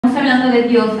hablando de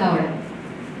Dios ahora.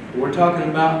 We're talking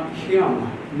about Him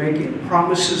making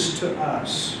promises to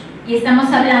us. Y estamos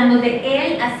hablando de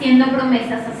Él haciendo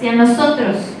promesas hacia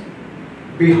nosotros.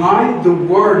 Behind the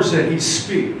words that He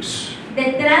speaks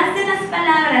Detrás de las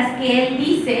palabras que Él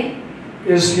dice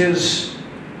is His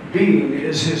being,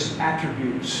 is His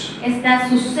attributes. está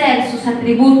su ser, sus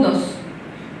atributos.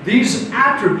 These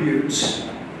attributes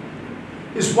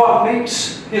is what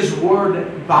makes His word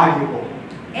valuable.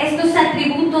 Estos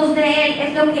atributos de Él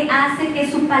es lo que hace que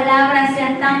su palabra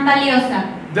sea tan valiosa.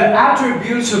 The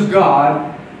attributes of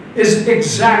God is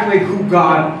exactly who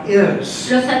God is.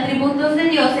 Los atributos de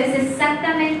Dios es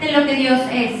exactamente lo que Dios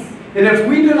es. And if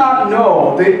we do not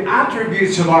know the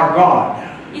attributes of our God,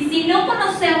 Y si no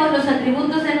conocemos los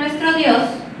atributos de nuestro Dios,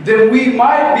 then we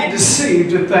might be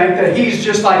deceived to think that He's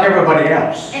just like everybody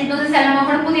else. entonces a lo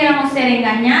mejor pudiéramos ser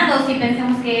engañados y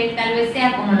pensemos que Él tal vez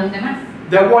sea como los demás.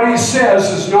 That what He says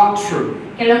is not true.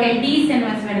 Que lo que Él dice no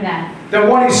es verdad. That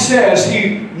what He says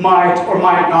He might or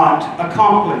might not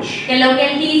accomplish. Que lo que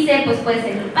Él dice pues puede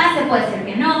ser que pase, puede ser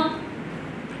que no.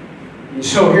 And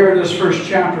so here in this first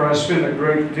chapter I spend a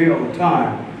great deal of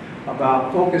time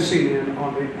about focusing in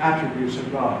on the attributes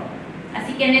of God.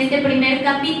 Así que en este primer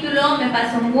capítulo me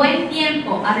paso un buen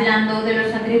tiempo hablando de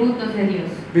los atributos de Dios.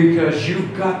 Because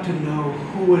you've got to know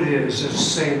who it is that's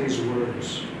saying these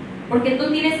words. Porque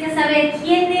tú tienes que saber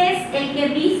quién es el que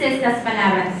dice estas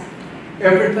palabras.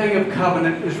 Everything of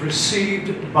covenant is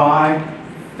received by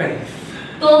faith.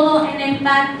 Todo en el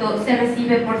pacto se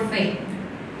recibe por fe.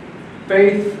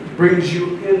 Faith brings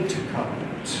you into covenant.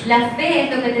 La fe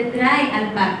es lo que te trae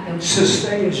al pacto.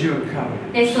 Sustains you in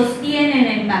covenant. Te sostiene en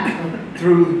el pacto.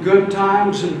 Through good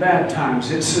times and bad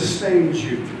times, it sustains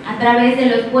you. A través de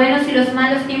los buenos y los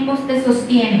malos tiempos te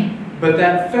sostiene. But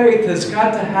that faith has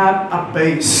got to have a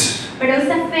base. Pero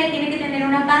esa fe tiene que tener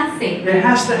una base. It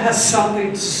has to have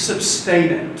something to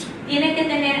sustain it. Tiene que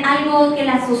tener algo que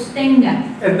la sostenga.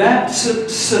 And that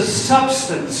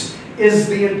substance is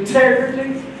the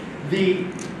integrity, the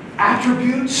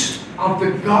attributes of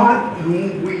the God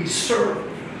whom we serve.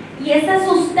 Y esa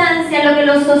sustancia lo que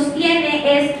lo sostiene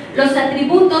es los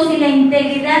atributos y la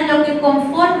integridad, lo que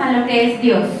conforma lo que es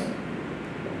Dios.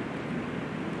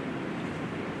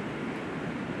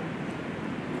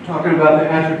 Talking about the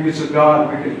attributes of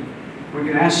God, we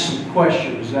can ask some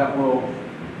questions that will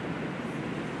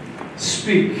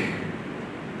speak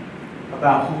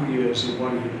about who He is and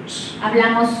what He is.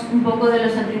 Hablamos un poco de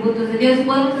los atributos de Dios y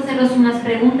podemos hacernos unas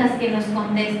preguntas que nos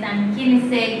contestan. ¿Quién es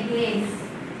Él? ¿Qué es?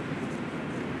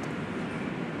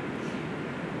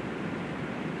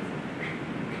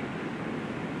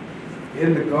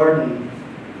 In the garden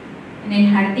En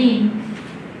el jardín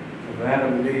of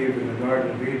Adam and Eve in the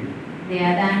Garden of Eden, de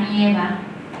Adán y Eva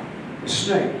the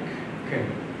snake came.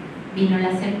 vino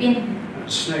la serpiente.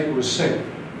 The snake was Satan.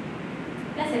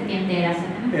 La serpiente era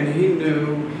Satanás. And he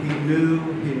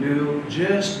knew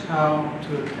just how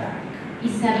to attack. Y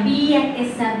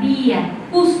sabía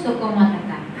justo cómo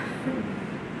atacar.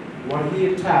 What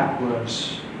he attacked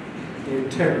was the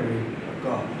integrity of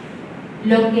God.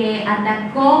 Lo que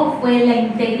atacó fue la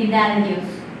integridad de Dios.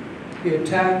 He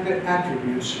attacked the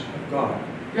attributes of God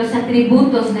Los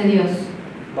atributos de Dios.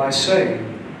 by saying,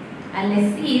 Al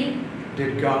decir,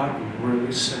 did God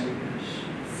really say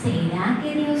this? ¿será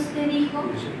que Dios te dijo?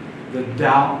 The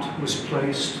doubt was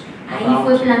placed Ahí about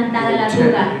fue plantada la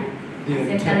duda the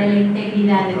acerca de la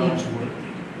integridad de of God's Dios. word.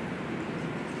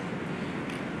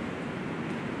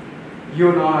 You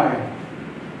and I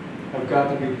have got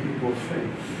to be people of faith.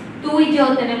 Tú y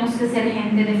yo tenemos que ser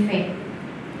gente de fe.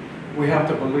 We have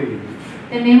to believe.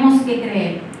 Tenemos que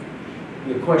creer.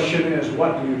 The question is,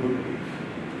 what do you believe?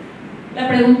 La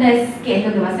pregunta es, ¿qué es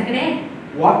lo que vas a creer?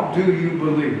 What do you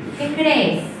believe? ¿Qué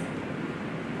crees?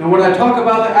 Now, when I talk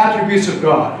about the attributes of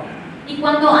God, Y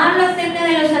cuando hablo acerca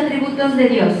de los atributos de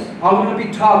Dios, I'm going to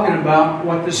be talking about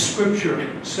what the Scripture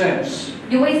says.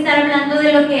 yo voy a estar hablando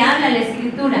de lo que habla la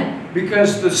Escritura.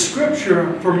 Because the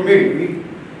Scripture, for me,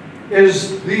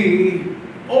 is the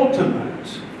ultimate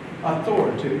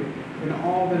authority in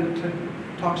all that it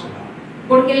talks about.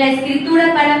 Porque la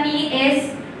Escritura para mí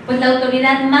es pues la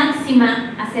autoridad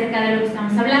máxima acerca de lo que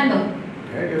estamos hablando.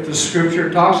 Okay? If the Scripture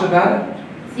talks about it,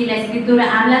 Si la Escritura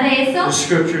habla de the eso,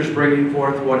 Scripture is bringing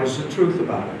forth what is the truth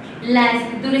about it. la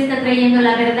Escritura está trayendo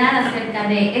la verdad acerca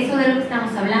de eso de lo que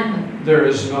estamos hablando. There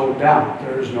is no doubt.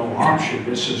 There is no option.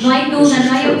 This is No hay duda,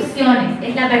 no hay truth. opciones,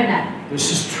 es la verdad.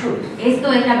 This is truth.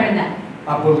 Esto es la verdad.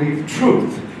 I believe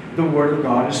truth. The Word of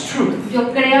God is truth.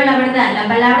 Yo creo la verdad, la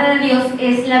palabra de Dios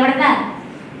es la verdad.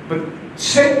 But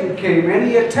Satan came and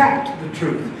he attacked the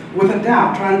truth with a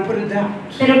doubt, trying to put a doubt.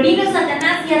 Pero vino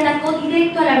Satanás y atacó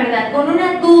directo a la verdad, con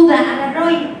una duda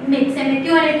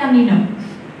el camino.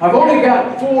 I've only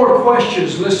got 4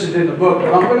 questions listed in the book,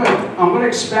 but I'm going to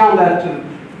expound that to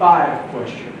 5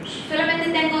 questions.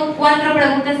 Solamente tengo 4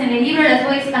 preguntas en el libro, las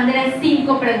voy a expandir a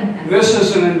 5 preguntas. This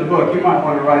isn't in the book. You might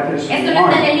want to write this in Esto the no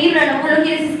está en morning. el libro, a lo mejor lo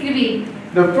quieres escribir.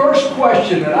 The first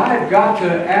question that I've got to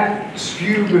ask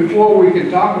you before we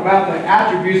can talk about the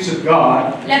attributes of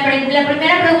God La primera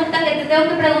pregunta que te tengo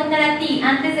que preguntar a ti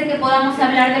antes de que podamos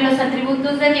hablar de los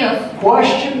atributos de Dios.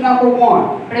 Question number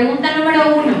 1. Pregunta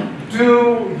número 1.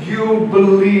 Do you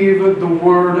believe the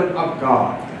Word of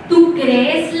God? ¿Tú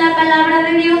crees la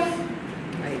palabra de Dios?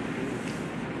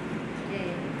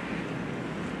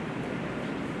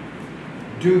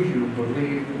 Do you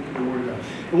believe the Word of God?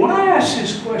 And when I ask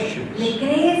these questions, ¿Le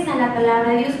crees a la palabra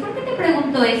de Dios? ¿Por qué te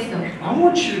pregunto esto? I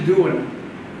want you to do an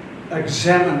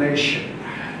examination.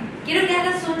 Quiero que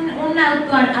hagas un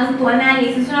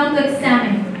autoanálisis, un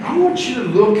autoexamen. I want you to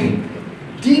look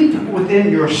deep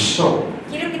within your soul.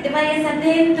 Quiero que te vayas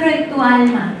adentro de tu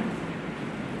alma.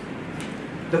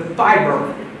 The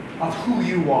fiber of who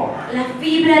you are. La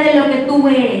fibra de lo que tú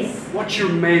eres. What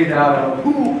you're made out of.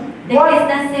 ¿De qué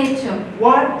estás hecho?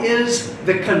 What is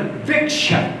the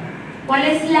conviction? ¿Cuál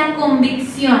es la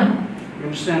convicción? You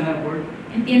understand that word?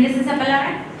 ¿Entiendes esa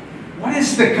palabra? What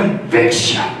is the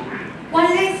conviction ¿Cuál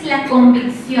es la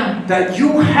convicción that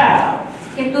you have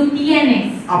que tú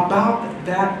tienes about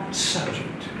that subject?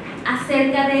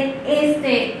 acerca de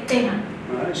este tema?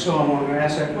 All right, so I'm going to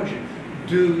ask that question.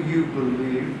 Do you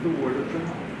believe the Word of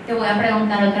God? Te voy a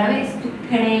preguntar otra vez. ¿Tú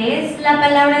crees la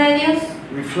palabra de Dios?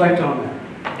 Reflect on that.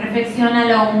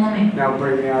 Reflexiónalo un momento. Now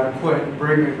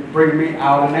bring me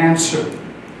out an answer.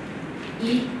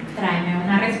 Y tráeme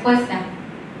una respuesta.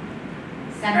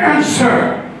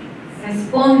 Answer.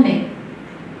 Responde.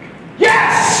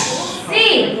 Yes.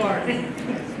 Sí.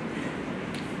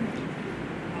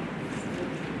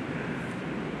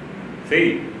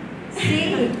 Sí.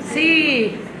 Sí.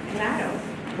 Sí. Claro.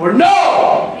 Or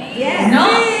no. Yes. No.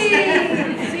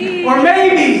 Sí. Or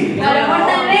maybe. A lo mejor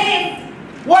tal vez.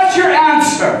 What's your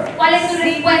answer? ¿Cuál es tu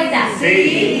respuesta?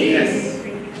 Sí. Yes.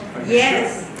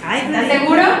 Yes. ¿Estás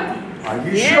seguro? Are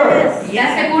you Yes. sure?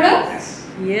 ¿Estás seguro?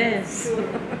 Yes.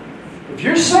 If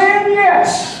you're saying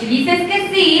yes, Si dices que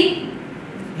sí,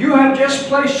 you have just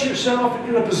placed yourself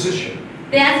in a position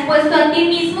te has puesto a ti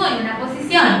mismo en una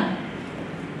posición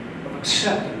of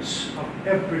acceptance of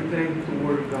everything the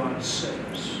Word of God says.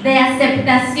 de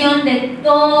aceptación de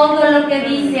todo lo que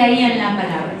dice ahí en la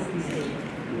palabra,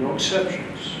 No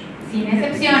exceptions. sin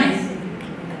excepciones.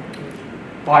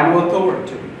 Final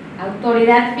authority.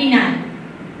 Autoridad final.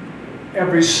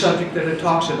 Every subject that it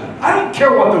talks about. I don't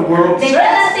care what the world De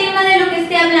cada says. tema de lo que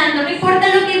esté hablando, no importa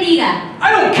lo que diga,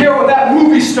 I don't care what that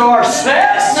movie star no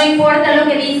says. importa lo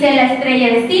que dice la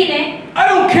estrella de cine, I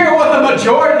don't care what the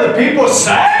majority of the people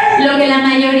say. lo que la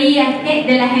mayoría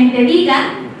de la gente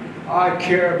diga, I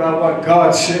care about what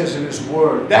God says in His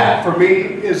Word. That for me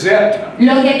is it.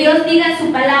 lo que Dios diga en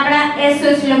su palabra, eso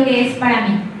es lo que es para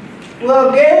mí.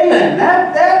 Well, Galen,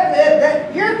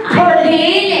 you're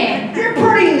Galen. you're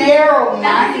pretty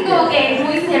Estás así como narrow-minded. que es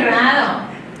muy cerrado.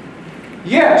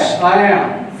 Yes, I am.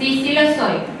 Sí, sí lo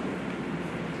soy.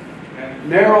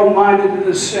 Narrow-minded in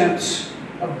the sense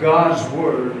of God's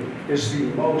Word is the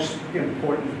most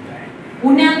important thing.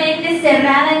 Una mente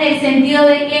cerrada en el sentido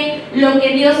de que lo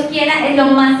que Dios quiera es lo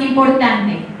más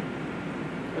importante.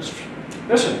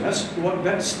 Listen,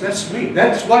 that's me.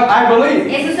 That's what I believe.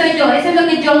 Eso soy yo, eso es lo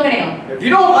que yo creo. If you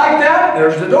don't like that,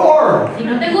 there's the door. Si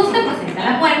no te gusta, pues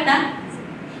está la puerta.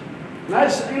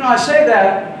 And I say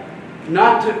that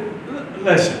not to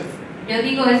listen. Yo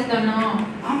digo esto, no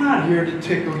I'm not here to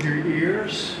tickle your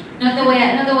ears. te voy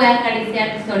a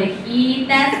acariciar tus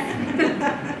orejitas.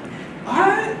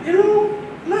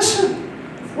 Listen.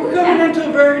 We're coming into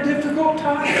a very difficult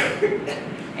time.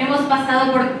 Hemos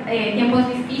pasado por tiempos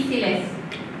difíciles.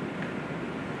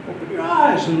 Open your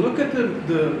eyes and look at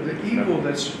the evil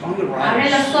that's on the Abre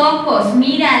los rise. ojos,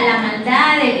 mira la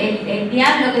maldad, el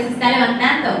diablo que se está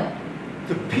levantando.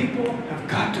 The people have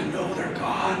got to know their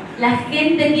God. La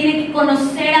gente tiene que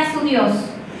conocer a su Dios.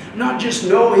 Not just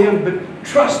know Him, but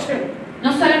trust Him.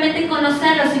 No solamente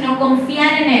conocerlo, sino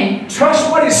confiar en Él.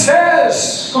 Trust what He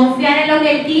says. Confiar en lo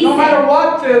que Él dice. No matter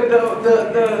what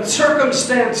the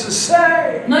circumstances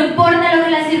say. No importa lo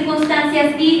que las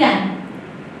circunstancias digan.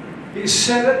 He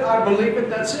said it, I believe it,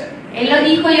 that's it. Él lo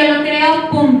dijo, yo lo creo,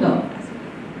 punto.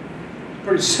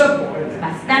 Pretty simple, isn't it?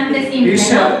 Bastante simple, He ¿no?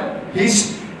 said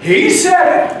it. He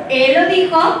said it. Él lo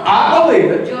dijo, I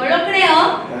believe it. yo lo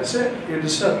creo, That's it. End of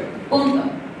subject. punto.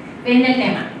 Fin del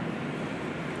tema.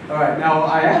 All right. Now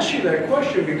I ask you that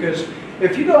question because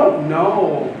if you don't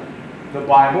know the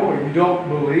Bible or you don't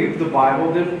believe the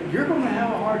Bible, then you're going to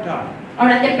have a hard time.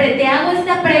 Ahora te hago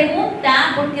esta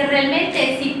pregunta porque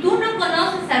realmente si tú no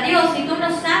conoces a Dios, si tú no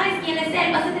sabes quién es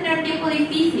Él, vas a tener un tiempo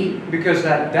difícil. Because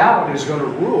that doubt is going to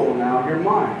rule now your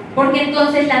mind. Porque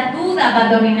entonces la duda va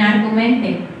a dominar tu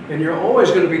mente. And you're always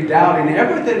going to be doubting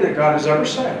everything that God has ever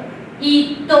said.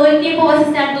 Y todo el tiempo vas a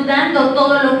estar dudando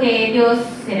todo lo que Dios,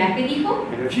 ¿será que dijo?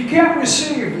 And if you can't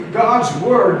receive God's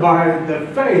word by the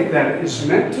faith that is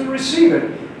meant to receive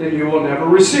it, then you will never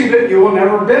receive it, you will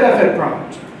never benefit from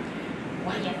it.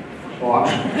 Well,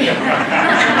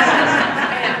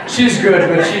 she's good,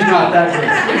 but she's not that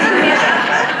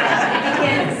good.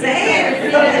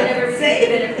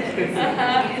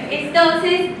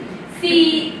 Entonces,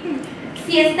 si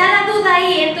está la duda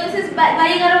ahí, entonces va a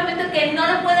llegar un momento que no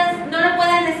lo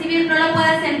puedas recibir, no lo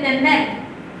puedas entender.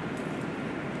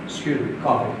 Excuse me,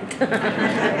 coffee.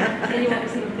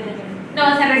 No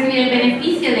vas a recibir el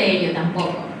beneficio de ello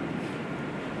tampoco.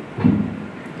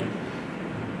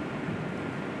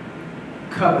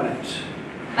 Covenant.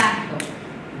 Pacto.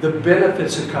 The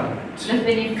benefits of covenant Los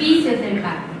beneficios del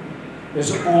pacto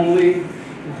is only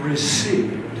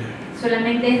received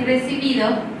solamente es recibido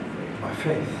by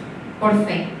faith. por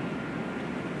fe.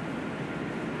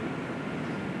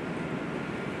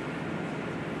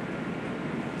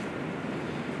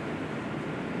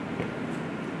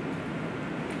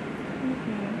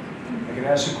 I can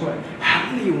ask a question.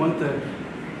 How many of you want the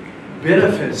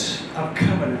benefits of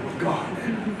covenant with God?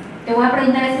 Te voy a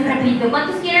preguntar así rapidito.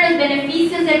 ¿Cuántos quieren los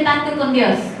beneficios del pacto con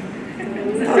Dios?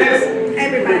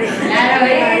 Everybody. Claro,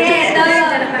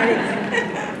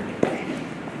 todos.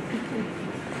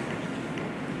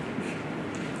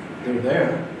 They're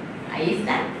there Ahí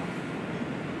está.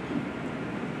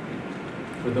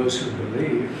 for those who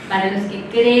believe. Para los que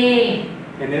creen.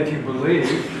 And if you believe,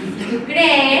 Y si tú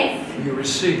crees, you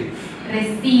receive.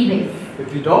 recibes.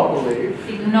 If you don't believe,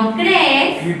 Si tú no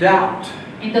crees, you doubt.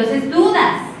 entonces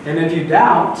dudas. And if you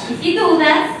doubt, Y si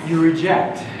dudas, you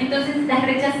reject. entonces estás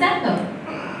rechazando.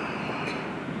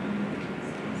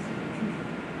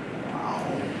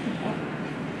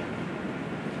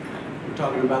 We're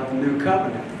talking about the new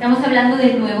covenant. Estamos hablando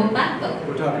del nuevo pacto.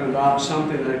 We're talking about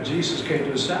something that Jesus came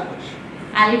to establish.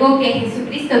 Algo que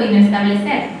Jesucristo vino a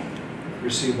establecer.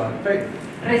 Received by faith.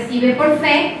 Recibe por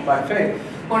fe, By faith.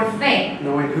 por fe,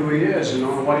 Knowing who he is and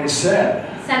knowing what he said.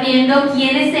 sabiendo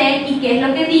quién es Él y qué es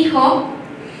lo que dijo,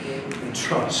 And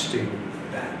trusting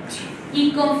that.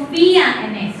 y confía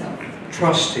en eso.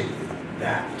 Trusting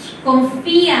that.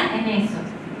 Confía en eso.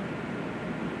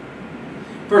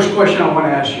 First question I want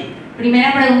to ask you.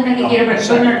 Primera pregunta que quiero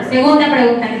preguntar. Segunda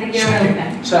pregunta que te quiero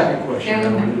preguntar. Second question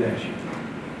I wanted to ask you.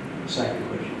 Second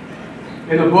question.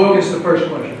 In the book it's the first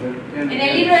question. But En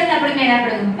el libro es la primera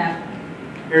pregunta.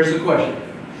 Here's the question.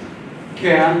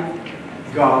 Can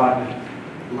God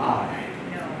lie?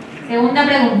 Segunda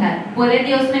pregunta. ¿Puede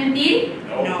Dios mentir?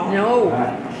 No. No.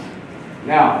 Right.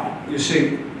 Now, you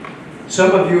see,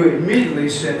 some of you immediately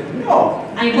said no.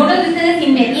 Algunos de ustedes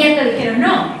inmediato dijeron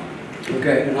no.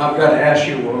 Okay, and I've got to ask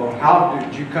you, well, how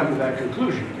did you come to that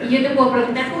conclusion? Y yo te puedo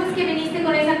preguntar, ¿cómo es que viniste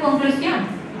con esa conclusión?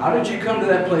 How did you come to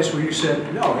that place where you said,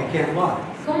 no, he can't lie?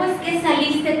 ¿Cómo es que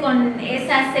saliste con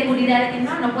esa seguridad de que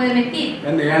no puede mentir?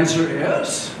 And the answer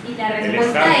is, Y la Él es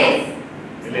respuesta santo.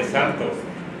 es, Él es santo.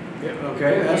 yeah,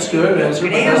 okay, that's good answer,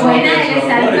 but that's not buena, the él es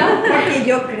answer I wanted. santo. Porque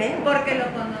yo creo. Porque lo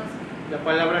conozco. La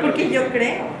palabra lo Porque dice. yo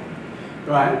creo.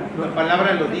 Right? La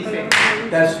palabra lo dice.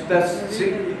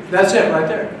 See, that's it right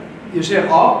there. You see, it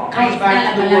all Ahí comes está, back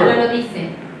la to the palabra lo word. dice.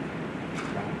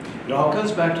 It all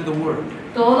comes back to the word.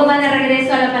 Todo va de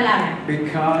regreso a la palabra.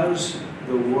 Because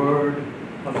the word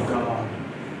of God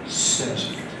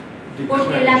says it. Porque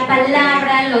declares la it.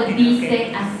 palabra lo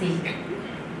dice así.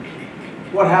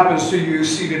 What happens to you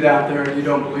seated out there and you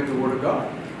don't believe the word of God?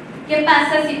 ¿Qué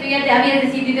pasa si tú ya te habías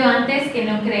decidido antes que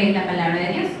no crees la palabra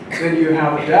de Dios? Then you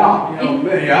have a doubt. You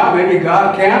know, yeah, maybe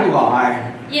God can lie.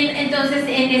 Y entonces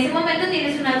en ese momento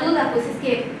tienes una duda, pues es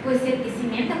que puede ser que sí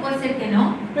mienta, puede ser que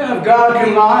no. And if God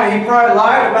can lie, He probably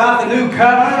lied about the new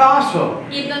covenant also.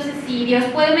 Y entonces si Dios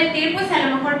puede mentir, pues a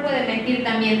lo mejor puede mentir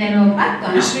también del nuevo pacto,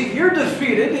 You ¿no? see, you're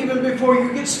defeated even before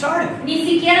you get started. Ni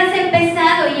siquiera has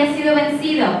empezado y has sido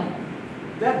vencido.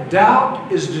 That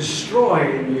doubt is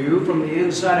destroying you from the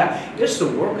inside out. It's the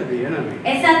work of the enemy.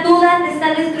 Esa duda te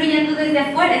está destruyendo desde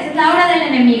afuera. Esa es la obra del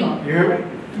enemigo. You hear me?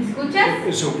 ¿Me escuchas?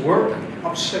 It's a work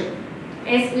of Satan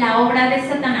Es la obra de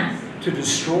Satanás. to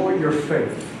destroy your faith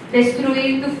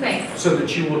Destruir tu fe so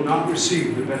that you will not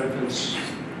receive the benefits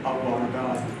of our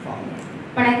God the Father.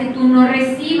 para que tú no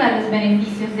recibas los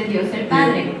beneficios de Dios el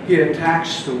Padre. He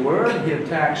attacks the word, he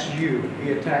attacks you,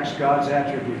 he attacks God's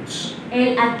attributes.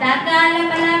 Él ataca a la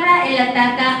palabra, él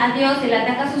ataca a Dios, él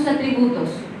ataca sus atributos.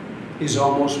 He's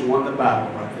almost won the battle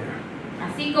right there.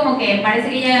 Así como que parece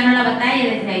que ya ganó la batalla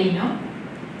desde ahí, ¿no?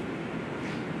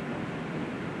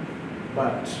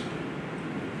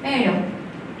 Pero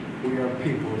we are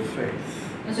people of faith.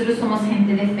 nosotros somos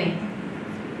gente de fe.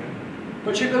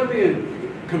 But you're going to be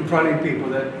confronting people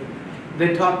that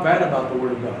they talk bad about the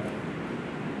Word of God.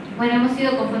 Bueno, hemos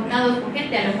sido confrontados con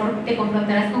gente, a lo mejor te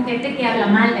confrontarás con gente que habla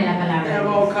mal de la palabra They de have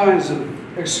Dios. all kinds of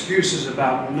excuses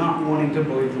about not wanting to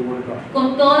believe the Word of God.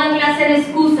 Con toda clase de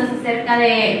excusas acerca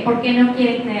de por qué no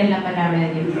quieren creer la palabra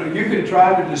de Dios. You know, you can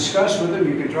try to discuss with them,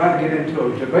 you can try to get into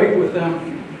a debate with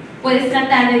them, Puedes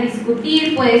tratar de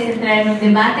discutir, puedes entrar en un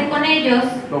debate con ellos,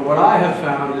 but what I have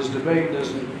found is debate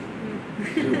doesn't do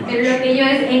pero lo much. que yo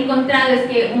he encontrado es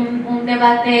que un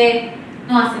debate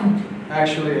no hace mucho.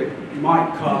 Actually, it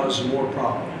might cause more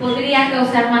problems. Podría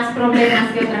causar más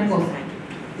problemas que otra cosa.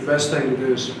 The best thing to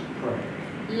do is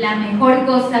pray. La mejor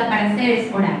cosa para hacer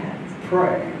es orar.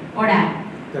 Pray Orar.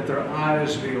 that their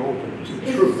eyes be open to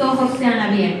Que the sus truth. ojos sean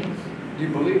abiertos. Do you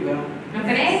believe that? ¿No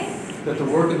crees? That the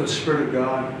work of the Spirit of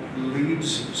God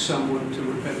leads someone to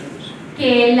repentance?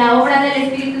 Que la obra del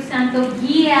Espíritu Santo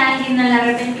guíe a alguien al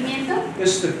arrepentimiento.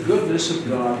 It's the goodness of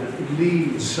God that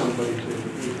leads somebody to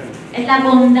repentance. Es la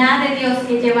bondad de Dios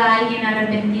que lleva a alguien a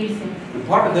arrepentirse. And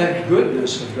part of that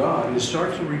goodness of God is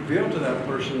start to reveal to that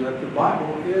person that the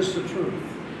Bible is the truth.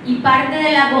 Y parte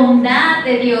de la bondad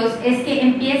de Dios es que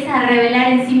empieza a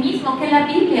revelar en sí mismo que la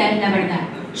Biblia es la verdad.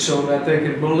 So that they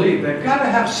can believe. They've got to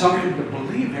have something to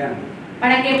believe in.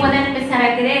 Para que puedan empezar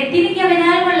a creer. Tiene que haber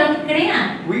algo en lo que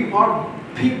crean. We are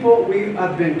people, we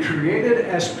have been created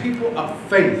as people of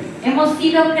faith. Hemos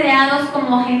sido creados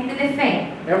como gente de fe.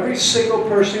 Every single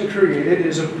person created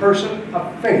is a person of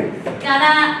faith.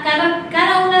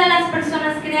 Cada una de las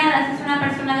personas creadas es una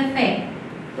persona de fe.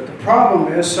 But the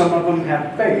problem is some of them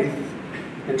have faith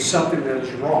in something that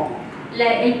is wrong.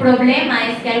 El problema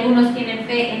es que algunos tienen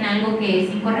fe en algo que es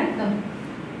incorrecto.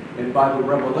 And by the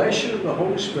revelation of the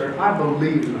Holy Spirit, I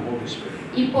believe in the Holy Spirit.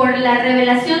 Y por la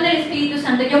revelación del Espíritu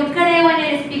Santo, yo creo en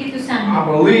el Espíritu I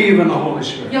Santo. believe in the Holy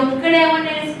Spirit. Yo creo en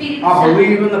el Espíritu I Santo.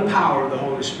 believe in the power of the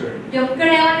Holy Spirit. Yo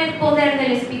creo en el poder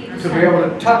del Espíritu To be able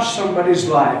Santo. to touch somebody's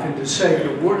life and to say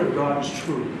the Word of God is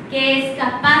true. Que es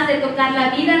capaz de tocar la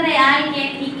vida de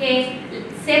alguien y que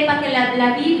sepa que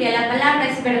la Biblia, la palabra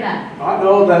es verdad. I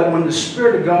know that when the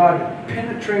Spirit of God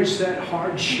penetrates that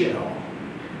hard shell,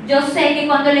 Yo sé que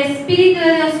cuando el Espíritu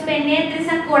de Dios penetre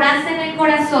esa coraza en el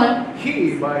corazón,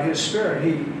 He, by His Spirit,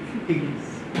 He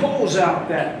pulls out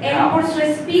that Él por doubt su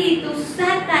Espíritu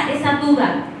saca esa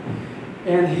duda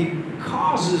and He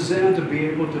causes them to be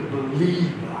able to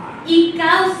believe y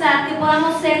causa que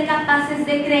podamos ser capaces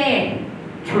de creer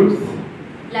truth.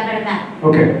 la verdad.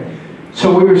 Okay,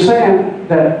 so we were saying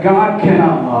that God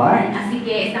cannot lie. Así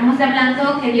que estamos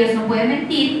hablando que Dios no puede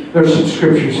mentir. There's some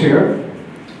scriptures here.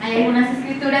 Hay algunas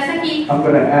escrituras aquí. I'm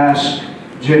going to ask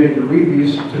Jenny to read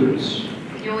these to us.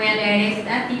 Yo voy a leer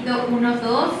esta, Tito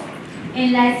 1:2.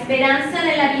 En la esperanza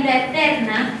de la vida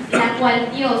eterna, la cual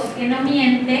Dios, que no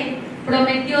miente,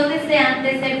 prometió desde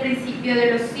antes del principio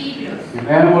de los siglos.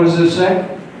 Amen. What does it say?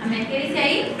 Amén. ¿Qué dice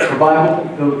ahí? The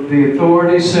Bible, the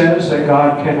authority says that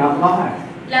God cannot lie.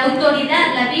 La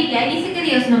autoridad, la Biblia, dice que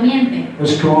Dios no miente.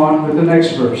 Let's go on with the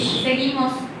next verse.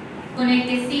 Seguimos con el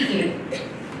que sigue.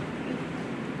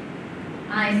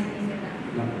 Dice acá.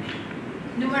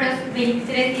 Números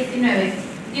 23:19.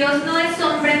 Dios no es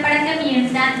hombre para que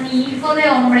mienta, ni hijo de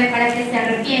hombre para que se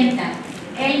arrepienta.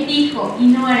 Él dijo y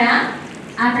no hará,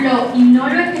 habló y no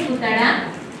lo ejecutará.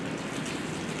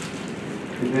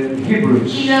 And then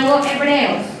Hebrews. Y luego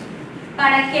Hebreos,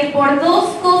 para que por dos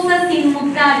cosas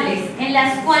inmutables, en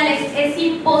las cuales es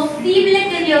imposible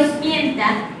que Dios mienta,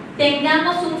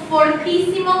 tengamos un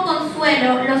fortísimo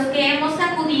consuelo los que hemos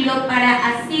acudido para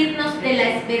asirnos de la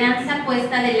esperanza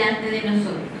puesta delante de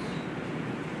nosotros.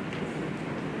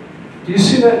 Do you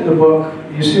see that in the book?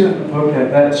 You see that in the book,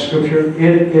 that scripture?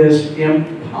 It is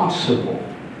impossible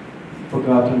for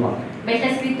God to lie. ¿Ves la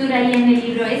escritura ahí en el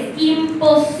libro? Es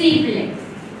imposible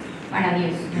para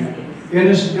Dios. It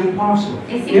is impossible.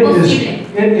 Es imposible.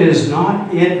 It is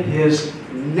not in His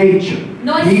nature.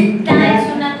 No está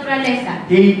en su naturaleza.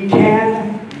 He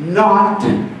cannot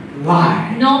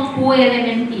lie. No puede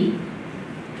mentir.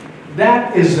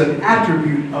 That is an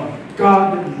attribute of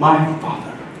God, my Father.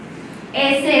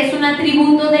 Ese es un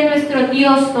atributo de nuestro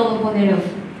Dios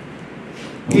Todopoderoso.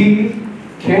 He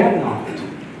cannot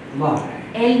lie.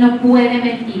 Él no puede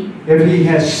mentir. If He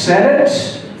has said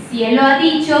it, Si Él lo ha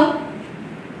dicho,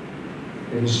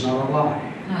 It is not a lie.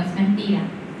 no es mentira.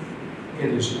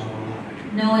 It is not a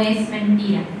lie. No es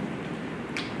mentira.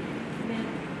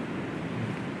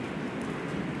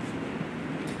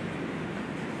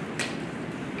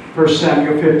 First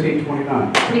Samuel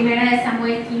 15:29. Primera de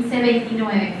Samuel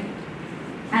 15:29.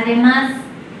 Además,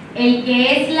 el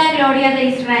que es la gloria de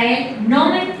Israel no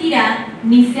mentirá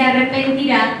ni se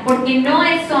arrepentirá, porque no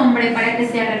es hombre para que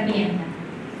se arrepienta.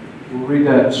 We'll read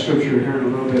that scripture here in a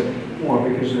little bit more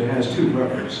because it has two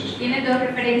references. Tiene dos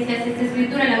referencias esta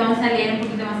escritura, la vamos a leer un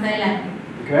poquito más adelante.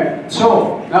 Okay?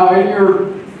 So, now in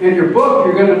your book,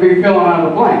 you're going to be filling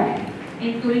out a blank.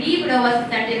 En tu libro vas a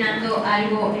estar llenando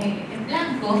algo en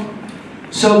blanco.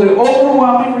 So the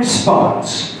overwhelming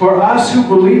response for us who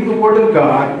believe the Word of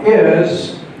God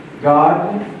is,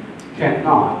 God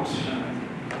cannot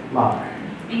lie.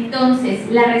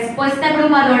 Entonces, la respuesta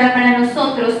abrumadora para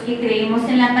nosotros que creemos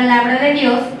en la palabra de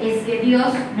Dios es que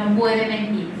Dios no puede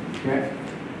mentir. Okay?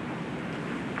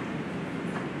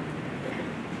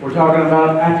 We're talking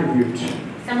about attributes.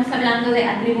 Estamos hablando de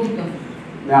atributos.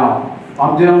 Now,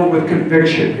 I'm dealing with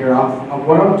conviction here.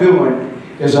 What I'm doing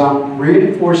is I'm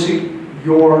reinforcing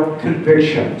your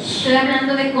convictions. Estoy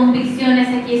hablando de convicciones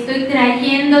aquí, estoy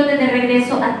trayéndote de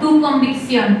regreso a tu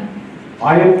convicción.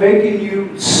 I am making you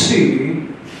see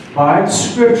by the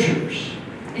scriptures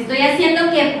Estoy haciendo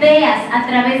que veas a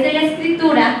través de la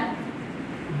escritura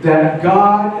that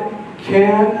God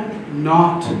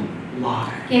cannot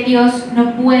lie. que Dios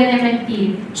no puede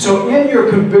mentir. So in your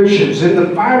convictions, in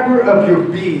the fiber of your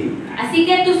being, Así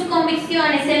que tus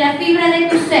convicciones, en la fibra de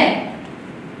tu ser,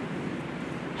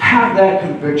 have that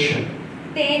conviction.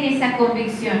 ten esa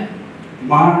convicción.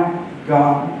 My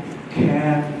God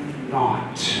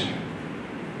cannot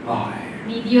lie.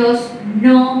 Mi Dios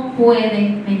no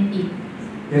puede mentir.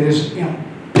 It is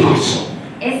impossible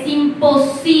Es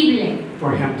imposible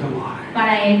for him to lie.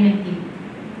 para Él mentir.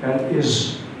 That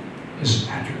is his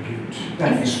attribute.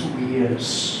 That is who he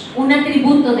is. Un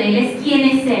atributo de Él es quién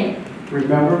es Él.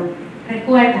 Remember,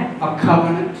 Recuerda, a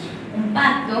covenant un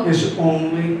pacto is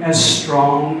only as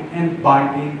strong and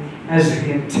binding as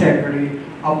the integrity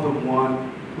of the one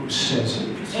who says it.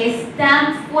 es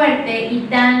tan fuerte y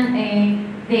tan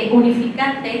de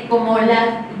unificante como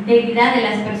la deidad de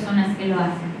las personas que lo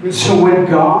hacen. And so when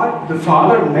God, the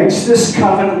Father, makes this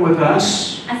covenant with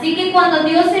us, Así que cuando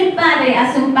Dios el Padre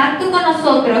hace un pacto con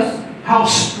nosotros, how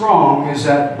strong is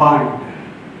that bind?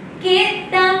 ¿qué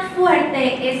tan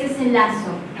fuerte es ese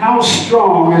lazo? How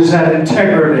strong is that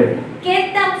integrity?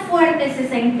 ¿Qué tan fuerte es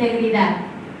esa integridad?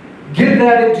 Get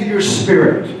that into your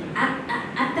spirit.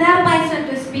 Atrapa eso en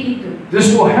tu espíritu.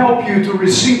 This will help you to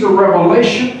receive the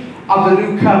revelation of the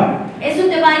new covenant. Eso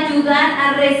te va a ayudar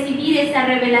a recibir esa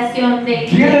revelación del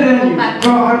Get it in nuevo you. pacto.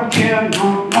 God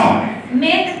cannot lie.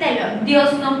 Métetelo.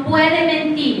 Dios no puede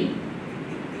mentir.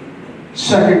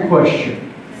 Second question.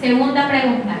 Segunda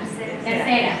pregunta.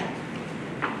 Tercera.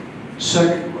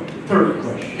 Third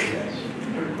question. Yes.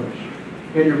 Third question.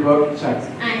 In your book, second.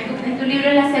 En tu libro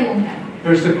es la segunda.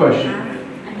 Here's the question.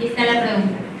 Aquí está la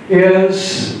pregunta.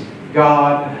 Is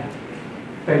God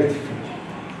faithful?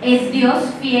 ¿Es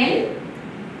Dios fiel?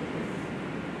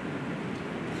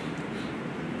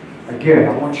 Again,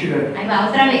 I want you to Ahí va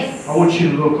otra vez.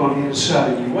 look on the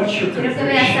inside of you. What's your Quiero que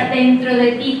veas conviction? adentro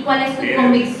de ti cuál es tu Bien.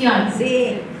 convicción.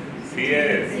 Sí. Sí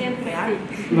es. Siempre hay.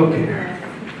 Look here.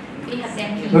 Fíjate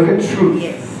aquí. Look at truth.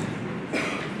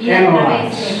 Mira otra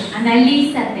vez.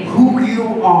 Analízate. Who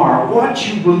you are, what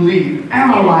you believe. ¿Qué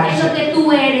Analyze es lo it. que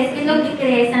tú eres? ¿Qué es lo que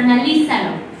crees?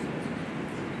 Analízalo.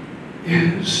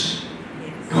 Is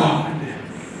God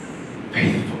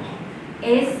faithful?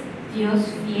 ¿Es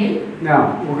Dios fiel?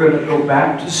 Now, we're going to go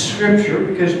back to Scripture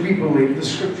because we believe the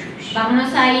Scriptures.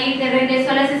 Vámonos a ir de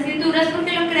regreso a las escrituras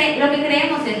porque lo que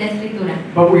creemos es la escritura.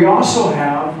 But we also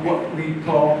have what we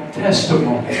call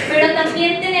testimony. Pero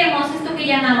también tenemos esto que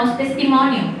llamamos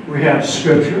testimonio. We have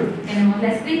Scripture, Tenemos la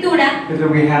escritura and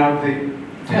then we have the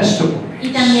y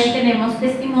testimonies. también tenemos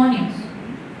testimonios.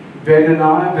 Ben and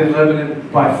I have been living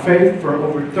by faith for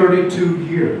over 32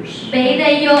 years.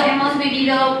 Beida y yo hemos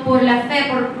vivido por la fe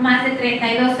por más de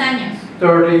 32 años.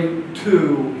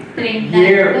 32 32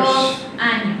 years.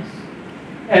 años.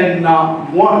 And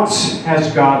not once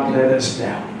has God let us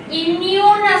down. Y ni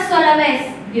una sola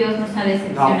vez Dios nos ha Not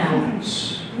decepcionado.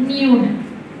 once. Ni una.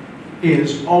 He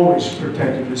has always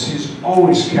protected us. He's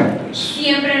always kept us.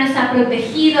 Siempre nos ha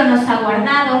protegido, nos ha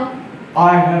guardado.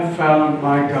 I have found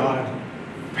my God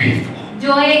faithful.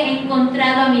 Yo he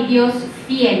encontrado a mi Dios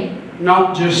fiel.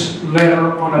 Not just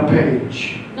letter on a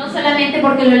page, No solamente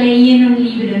porque lo leí en un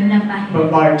libro, en una página, but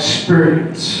by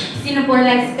experience. sino por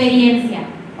la experiencia.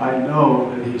 I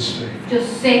know that He's faithful. Yo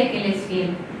sé que Él es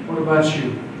fiel. What about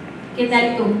you? ¿Qué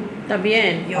tal tú?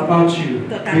 También. How about you?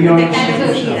 Be Totalmente honest ¿Qué tal tú?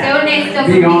 with Sé yourself. honesto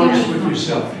Be contigo honest with mismo.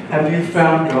 yourself. Have you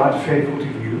found God faithful to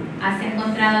you? ¿Has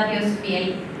encontrado a Dios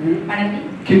fiel para ti?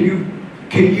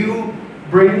 Can you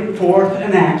bring forth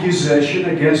an accusation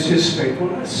against His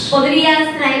faithfulness?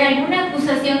 ¿Podrías traer alguna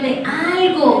acusación de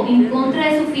algo en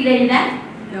contra de su fidelidad?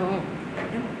 No.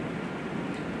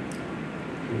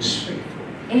 He's faithful.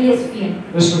 Él es fiel.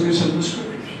 Let's look at some of the scriptures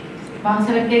Vamos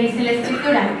a ver qué dice la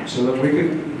Escritura, so that we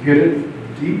can get it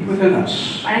deep within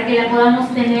us. para que la podamos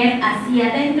tener hacia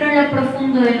adentro en lo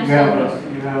profundo de You have nosotros.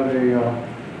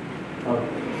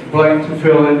 a blank to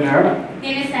fill in there.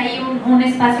 ¿Tienes ahí un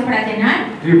espacio para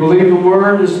llenar? Do you believe the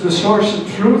Word is the source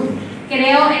of truth?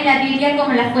 ¿Creo en la Biblia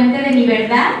como la fuente de mi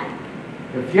verdad?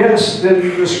 If yes, then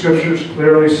the Scriptures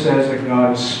clearly says that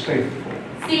God is faithful.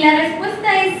 Si la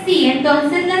respuesta es sí,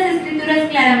 entonces las Escrituras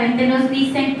claramente nos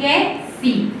dicen que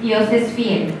sí, Dios es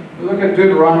fiel. Look at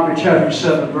Deuteronomy chapter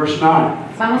 7, verse 9.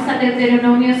 Vamos a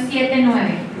Deuteronomio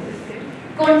 7:9.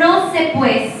 Conoce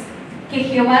pues que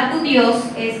Jehová tu Dios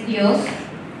es Dios,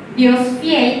 Dios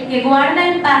fiel, que guarda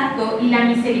el pacto y la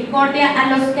misericordia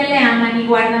a los que le aman y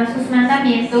guardan sus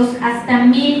mandamientos hasta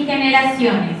 1000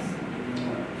 generaciones.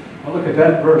 Now look at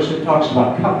that verse. It talks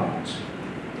about covenants.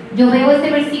 Yo veo este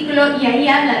versículo y ahí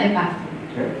habla de pacto.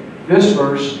 Okay. This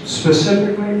verse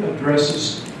specifically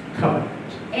addresses covenant.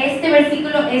 Este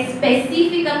versículo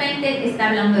específicamente está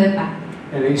hablando de pacto.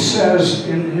 And He says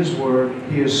in His Word,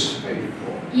 He is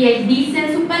faithful. Y Él dice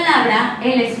en su palabra,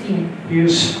 Él es fiel. He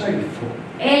is faithful.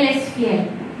 Él es fiel.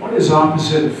 What is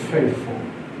opposite of faithful?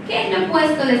 ¿Qué es lo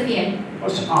opuesto de fiel?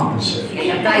 What's opposite? ¿Qué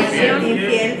es lo opuesto? Traición.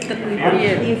 Infiel.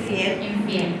 Infiel.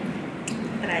 Infiel.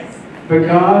 But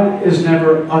God is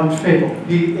never unfaithful.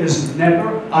 He is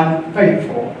never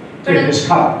unfaithful to His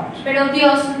covenant. Pero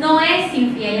Dios no es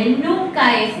infiel, Él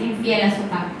nunca es infiel a su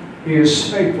pacto. He is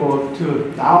faithful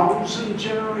to 1,000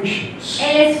 generations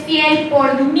Él es fiel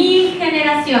por 1000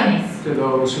 generaciones to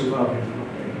those who love Him and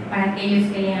obey Him. para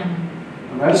aquellos que le aman.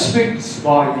 And that speaks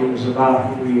volumes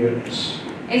about who He is.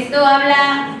 Esto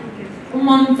habla un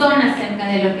montón acerca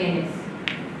de lo que Él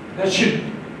es.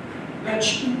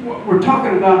 What we're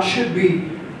talking about should be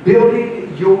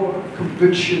building your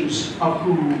convictions of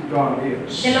who God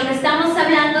is. De lo que estamos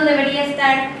hablando debería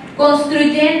estar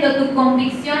construyendo tu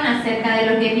convicción acerca de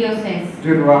lo que Dios es.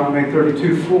 Deuteronomy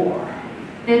 32:4.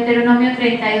 Deuteronomio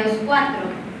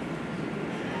 32:4.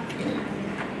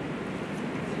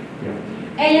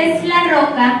 Él es la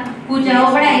roca cuya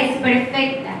obra es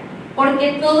perfecta,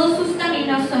 porque todos sus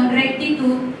caminos son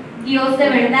rectitud, Dios de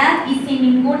verdad y sin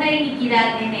ninguna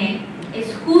iniquidad en él.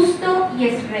 Es justo y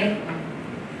es recto.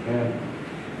 And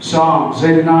Psalms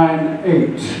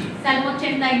 89:8. Salmo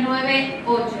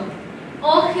 89:8.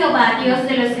 Oh Jehová, Dios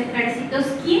de los ejércitos,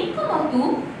 ¿quién como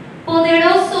tú?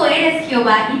 Poderoso eres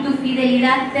Jehová y tu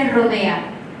fidelidad te rodea.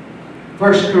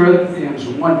 1 Corinthians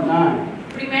 1:9.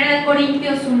 Primera de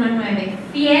Corintios 1:9.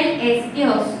 Fiel es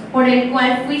Dios, por el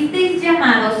cual fuisteis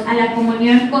llamados a la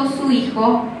comunión con su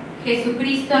Hijo,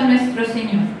 Jesucristo nuestro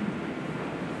Señor.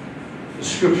 The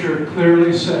Scripture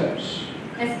clearly says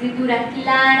La Escritura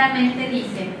claramente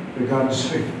dice that God is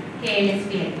faithful. que Él es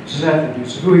fiel. His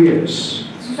attributes, who He is,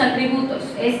 Sus atributos,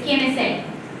 es quién es Él.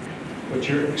 but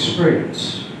your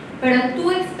experience, Pero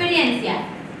tu experiencia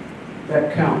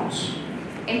that counts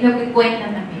es lo que cuenta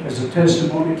también. as a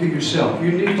testimony to yourself.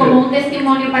 You need Como to, un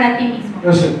testimonio para ti mismo.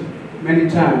 listen, many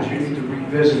times you need to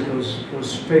revisit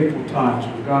those faithful times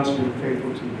when God's been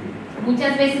faithful to you.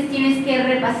 Muchas veces tienes que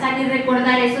repasar y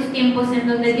recordar esos tiempos en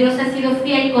donde Dios ha sido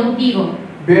fiel contigo.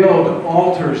 Build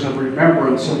altars of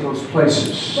remembrance of those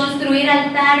places. Construir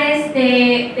altares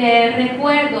de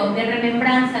recuerdo, de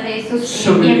remembranza de esos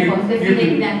So that tiempos de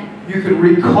fidelidad. you can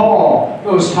recall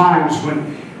those times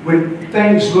when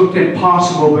things looked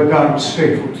impossible but God was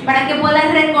faithful to you. Para que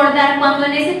puedas recordar cuando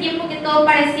en ese tiempo que todo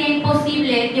parecía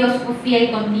imposible, Dios fue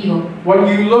fiel contigo. What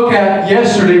you look at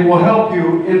yesterday will help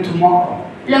you in tomorrow.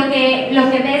 Lo que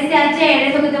ves de ayer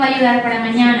es lo que te va a ayudar para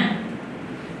mañana.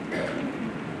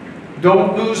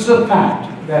 Don't lose the fact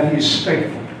that He's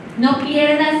faithful. No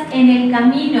pierdas en el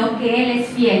camino que Él es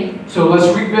fiel. So let's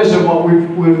revisit what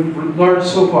we've learned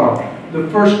so far. The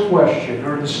first question,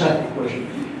 or the second question,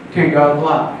 can God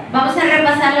lie? Vamos a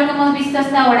repasar lo que hemos visto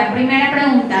hasta ahora. Primera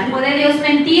pregunta, ¿puede Dios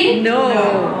mentir?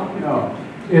 No. No.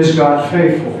 Is God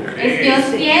faithful? ¿Es Dios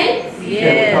fiel?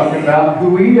 Okay, we're talking about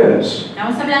who He is.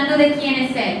 Estamos hablando de quién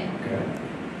es Él. Okay.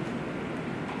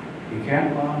 He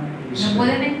can't lie. He's No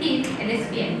puede faithful. mentir, Él es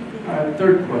fiel. All right,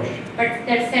 third question.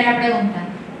 Tercera pregunta,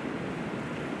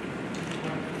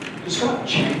 Does God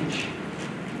change?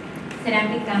 ¿Será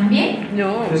que cambie?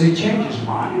 No. Does he change his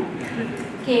mind?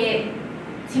 ¿Que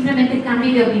simplemente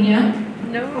cambie de opinión?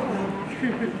 No.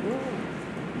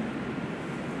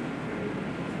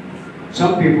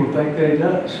 Some people think that he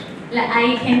does.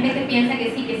 Hay gente que piensa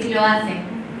que sí lo hace.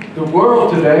 The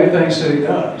world today thinks that he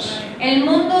does. El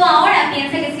mundo ahora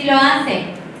piensa que sí lo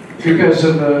hace. Because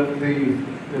of the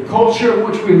culture in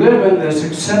which we live in that's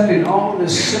accepting all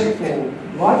this sinful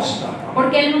lifestyle.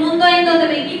 Porque el mundo en donde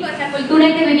vivimos, la cultura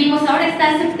en que vivimos ahora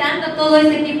está aceptando todo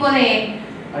este tipo de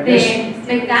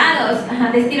pecados,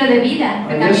 de estilo de vida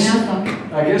pecaminoso.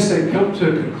 I guess they come to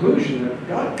a conclusion that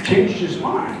God changed his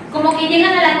mind. Como que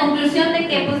llegan a la conclusión de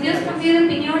que pues Dios cambió de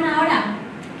opinión ahora.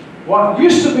 What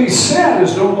used to be sin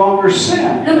is no longer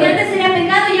sin. Lo que antes era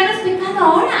pecado ya no es pecado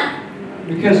ahora.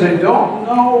 Because they don't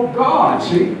know God,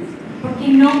 see? Porque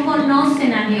no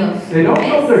conocen a Dios. They don't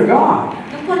know their God.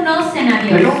 No conocen a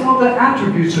They Dios. don't know the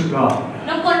attributes of God.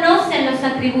 No conocen los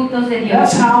atributos de Dios.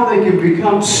 That's how they can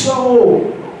become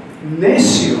so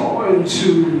necio and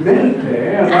to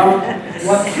meditate about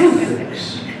what truth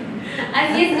is.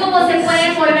 Así es como se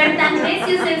pueden volver tan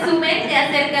necios en su mente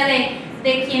acerca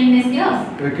de quién es Dios.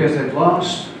 Because they've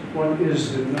lost what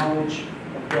is the knowledge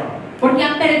of God. Porque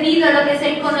han perdido lo que es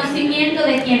el conocimiento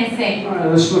de quién es Él. All right,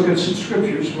 let's look at some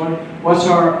scriptures. What's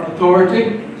our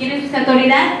authority? ¿Quién es nuestra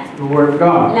autoridad? The Word of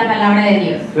God. La palabra de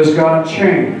Dios. Does God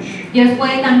change? Dios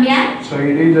puede cambiar, So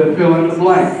you need to fill in the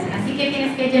blank. así que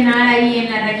tienes que llenar ahí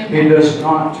en la He rayita. does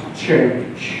not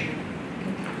change.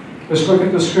 Let's look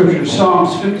at the scripture.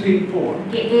 Psalms 15:4.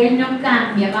 Que Él no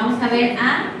cambia. Vamos a ver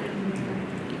a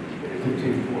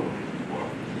 15:4.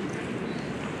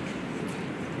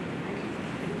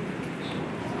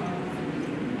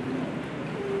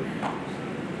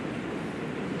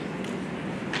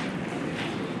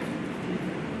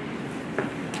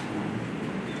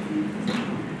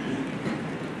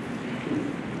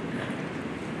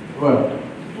 Well,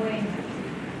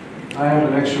 I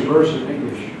have an extra verse in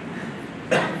English.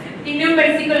 Tiene un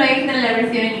versículo extra en la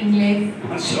versión en inglés.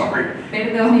 I'm sorry.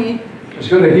 Perdón. Let's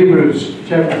go to Hebrews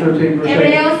chapter 13, verse 8.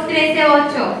 Hebreos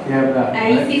 13:8. You have that.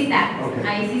 Ahí right? sí está. Okay.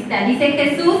 Ahí sí está. Dice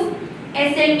Jesús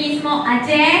es el mismo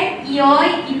ayer y hoy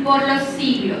y por los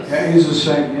siglos. Yeah, he's the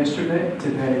same yesterday,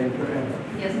 today, and forever.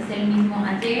 Dios es el mismo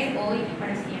ayer, hoy y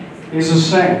para siempre. He's the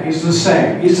same. He's the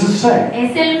same. He's the same.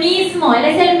 Es el mismo, Él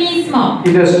es el mismo.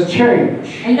 He doesn't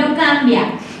change. Él no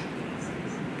cambia.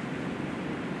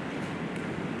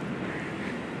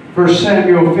 1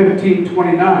 Samuel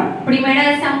 15:29.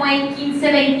 Primera de Samuel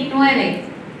 15:29.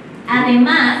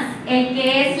 Además, el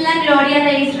que es la gloria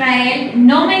de Israel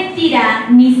no mentirá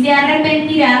ni se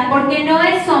arrepentirá, porque no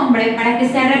es hombre para que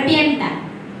se arrepienta.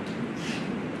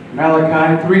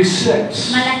 Malachi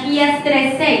 3:6. Malaquías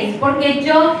 3:6. Porque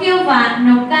yo Jehová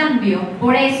no cambio.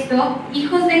 Por esto,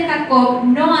 hijos de Jacob,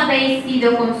 no habéis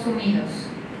sido consumidos.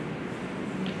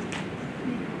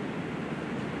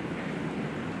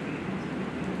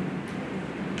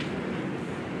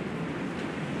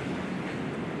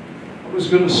 I was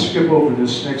going to skip over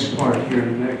this next part here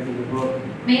in the book,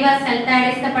 Me iba a saltar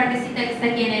esta partecita que está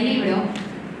aquí en el libro,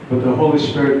 but the Holy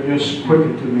Spirit just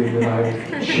quickened to me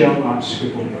that I shall not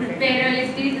skip over. pero el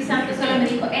Espíritu Santo solo me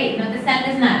dijo, hey, no te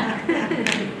saltes nada.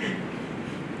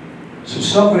 So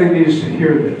somebody needs to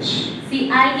hear this. Si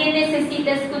alguien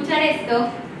necesita escuchar esto,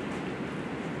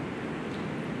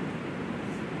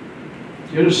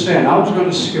 You understand? I was going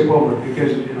to skip over it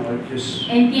because, it just,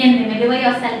 entiéndeme, le voy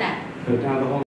a saltar. but now the Holy